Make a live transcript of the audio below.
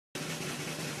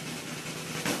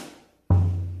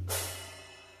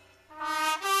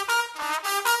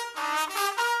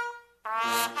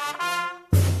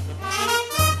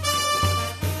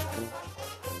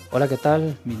Hola, ¿qué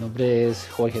tal? Mi nombre es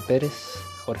Jorge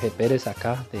Pérez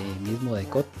acá de mismo de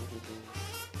COT.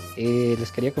 Les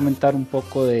quería comentar un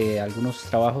poco de algunos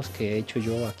trabajos que he hecho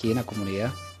yo aquí en la comunidad.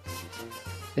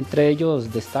 Entre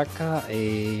ellos destaca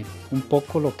un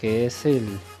poco lo que es el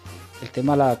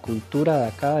tema de la cultura de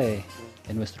acá de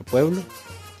nuestro pueblo,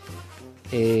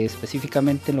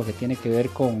 específicamente en lo que tiene que ver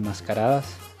con mascaradas.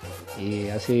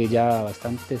 Hace ya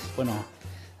bastantes, bueno,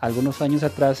 algunos años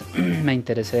atrás me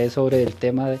interesé sobre el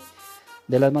tema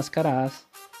de las mascaradas,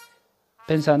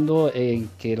 pensando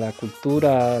en que la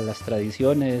cultura, las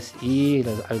tradiciones y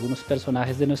algunos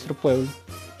personajes de nuestro pueblo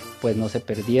pues no se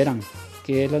perdieran,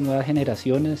 que las nuevas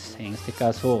generaciones, en este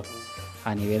caso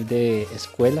a nivel de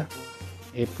escuela,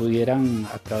 pudieran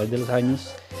a través de los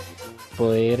años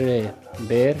poder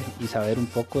ver y saber un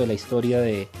poco de la historia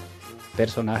de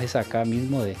personajes acá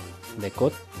mismo de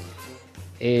COT.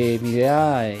 Mi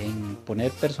idea en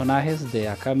poner personajes de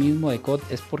acá mismo de COT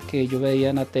es porque yo veía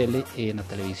en la tele, en la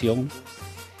televisión,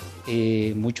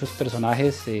 muchos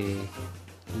personajes, en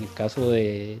el caso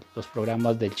de los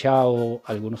programas del Chavo,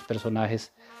 algunos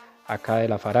personajes acá de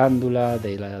la farándula,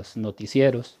 de los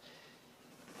noticieros,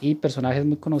 y personajes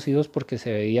muy conocidos porque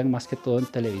se veían más que todo en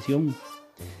televisión.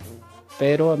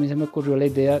 Pero a mí se me ocurrió la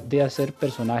idea de hacer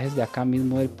personajes de acá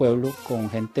mismo del pueblo, con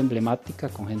gente emblemática,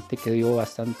 con gente que dio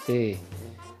bastante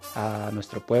a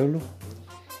nuestro pueblo.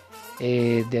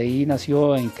 De ahí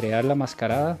nació en crear la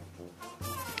mascarada,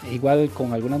 igual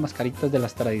con algunas mascaritas de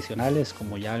las tradicionales,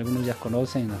 como ya algunos ya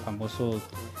conocen, el famoso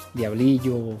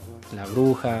diablillo, la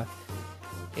bruja,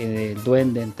 el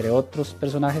duende, entre otros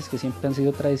personajes que siempre han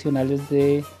sido tradicionales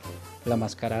de la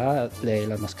mascarada, de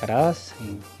las mascaradas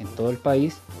en todo el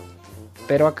país.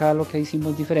 Pero acá lo que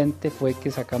hicimos diferente fue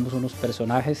que sacamos unos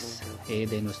personajes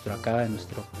de nuestro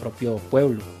propio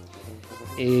pueblo.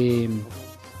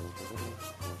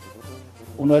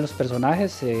 Uno de los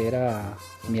personajes era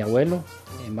mi abuelo,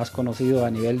 más conocido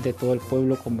a nivel de todo el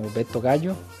pueblo como Beto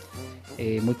Gallo,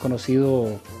 muy conocido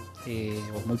o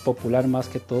muy popular más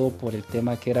que todo por el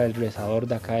tema que era el rezador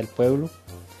de acá del pueblo.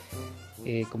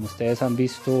 Como ustedes han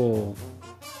visto,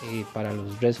 para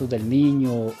los rezos del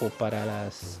niño o para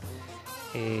las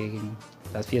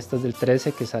fiestas del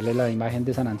 13, que sale la imagen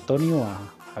de San Antonio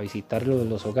a visitar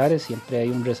los hogares, siempre hay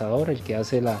un rezador, el que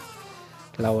hace la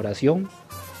oración.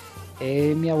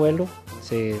 Mi abuelo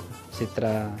se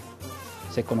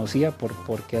conocía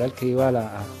porque era el que iba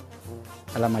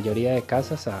a la mayoría de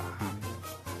casas a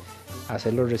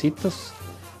hacer los recitos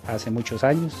hace muchos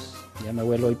años. Ya mi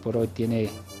abuelo hoy por hoy tiene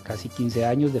casi 15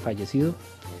 años de fallecido,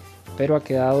 pero ha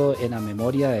quedado en la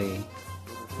memoria de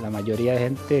la mayoría de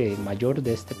gente mayor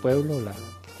de este pueblo, la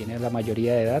que tiene la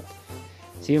mayoría de edad.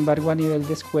 Sin embargo, a nivel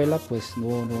de escuela pues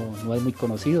no es muy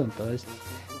conocido, entonces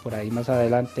por ahí más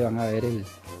adelante van a ver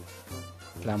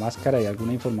la máscara y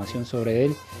alguna información sobre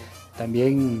él.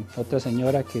 También otra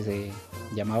señora que se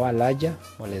llamaba Laya,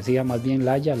 o le decía más bien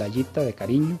Layita de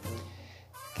cariño,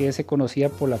 que se conocía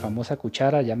por la famosa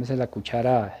cuchara, llámese la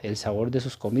cuchara El Sabor de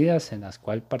sus comidas, en las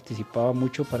cuales participaba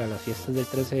mucho para las fiestas del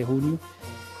 13 de junio,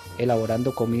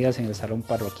 elaborando comidas en el salón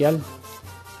parroquial.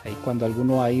 Ahí cuando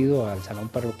alguno ha ido al salón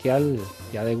parroquial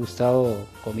y ha degustado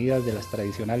comidas de las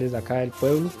tradicionales de acá del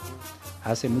pueblo,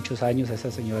 hace muchos años esta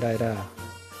señora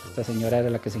era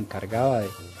la que se encargaba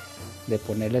de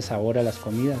ponerle sabor a las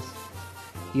comidas.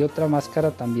 Y otra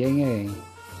máscara también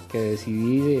que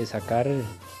decidí de sacar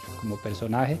como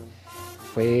personaje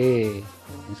fue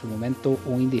en su momento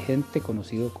un indigente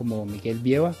conocido como Miguel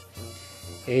Vieva.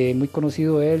 Muy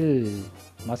conocido él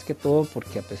más que todo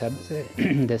porque a pesar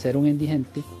de ser un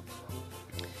indigente,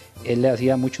 él le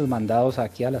hacía muchos mandados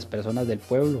aquí a las personas del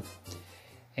pueblo.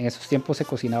 En esos tiempos se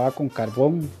cocinaba con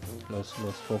carbón, los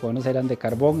fogones eran de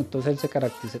carbón, entonces él se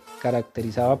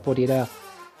caracterizaba por ir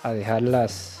a dejar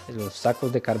los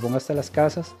sacos de carbón hasta las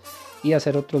casas y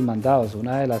hacer otros mandados.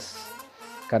 Una de las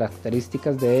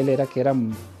características de él era que era,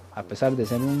 a pesar de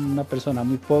ser una persona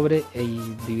muy pobre y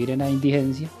vivir en la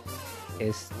indigencia,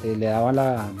 le daban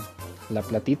la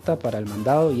platita para el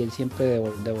mandado y él siempre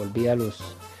devolvía los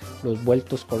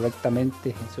vueltos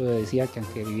correctamente. Eso decía que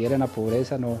aunque viviera en la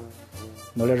pobreza no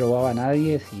le robaba a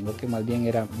nadie, sino que más bien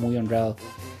era muy honrado.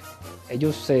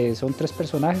 Ellos son 3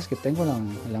 personajes que tengo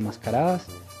en las mascaradas,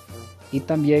 y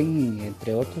también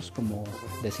entre otros, como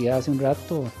decía hace un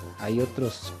rato, hay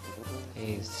otros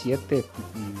 7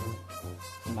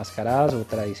 mascaradas o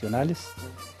tradicionales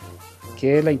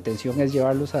que la intención es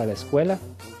llevarlos a la escuela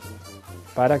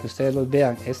para que ustedes los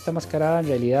vean. Esta mascarada en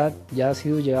realidad ya ha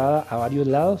sido llevada a varios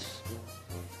lados,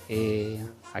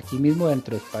 aquí mismo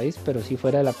dentro del país, pero sí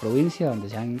fuera de la provincia, donde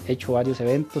se han hecho varios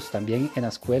eventos. También en la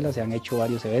escuela se han hecho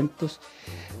varios eventos.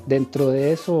 Dentro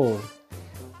de eso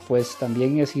pues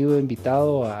también he sido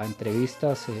invitado a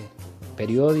entrevistas,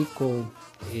 periódico,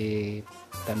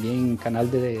 también canal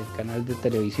de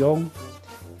televisión,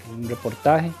 un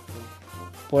reportaje,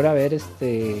 por haber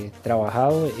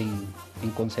trabajado en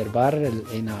conservar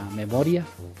en la memoria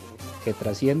que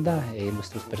trascienda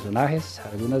nuestros personajes,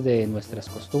 algunas de nuestras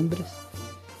costumbres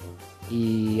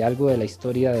y algo de la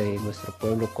historia de nuestro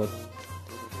pueblo Cot.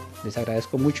 Les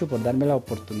agradezco mucho por darme la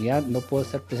oportunidad. No puedo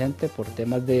estar presente por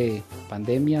temas de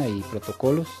pandemia y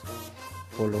protocolos,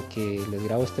 por lo que les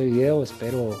grabo este video.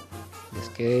 Espero les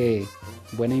quede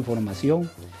buena información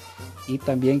y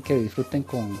también que disfruten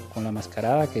con la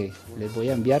mascarada que les voy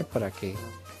a enviar para que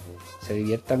se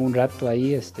diviertan un rato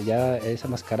ahí. Ya esa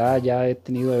mascarada, ya he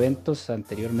tenido eventos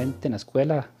anteriormente en la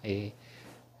escuela,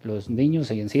 los niños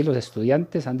y en sí los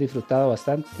estudiantes han disfrutado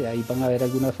bastante. Ahí van a ver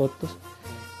algunas fotos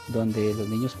donde los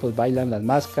niños pues bailan las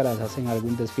máscaras, hacen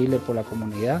algún desfile por la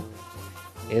comunidad,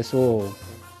 eso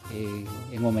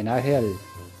en homenaje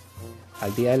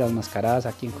al Día de las Mascaradas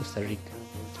aquí en Costa Rica.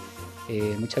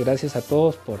 Muchas gracias a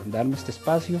todos por darme este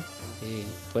espacio.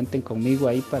 Cuenten conmigo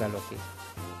ahí para lo que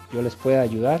yo les pueda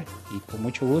ayudar y con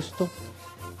mucho gusto.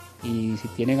 Y si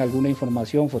tienen alguna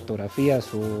información,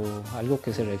 fotografías o algo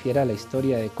que se refiera a la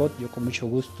historia de Cot, yo con mucho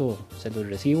gusto se los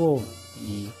recibo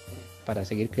y para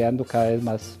seguir creando cada vez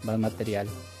más material.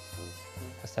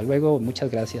 Hasta luego,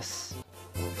 muchas gracias.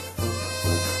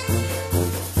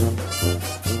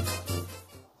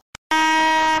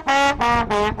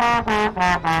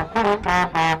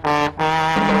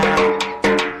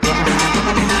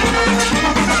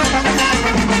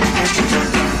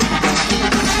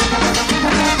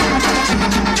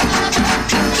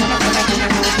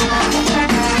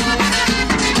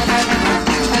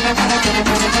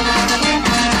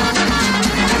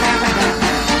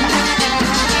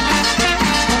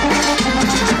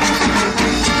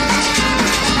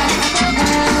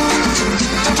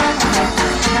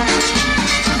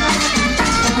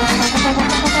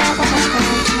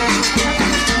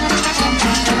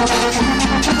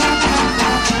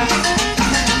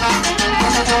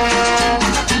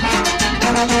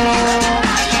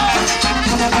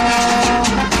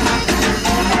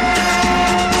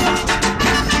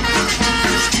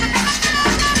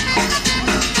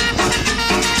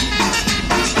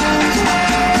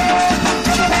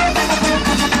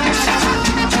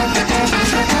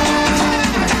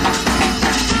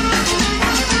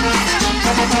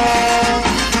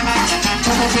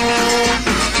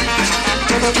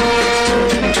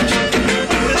 Thank you.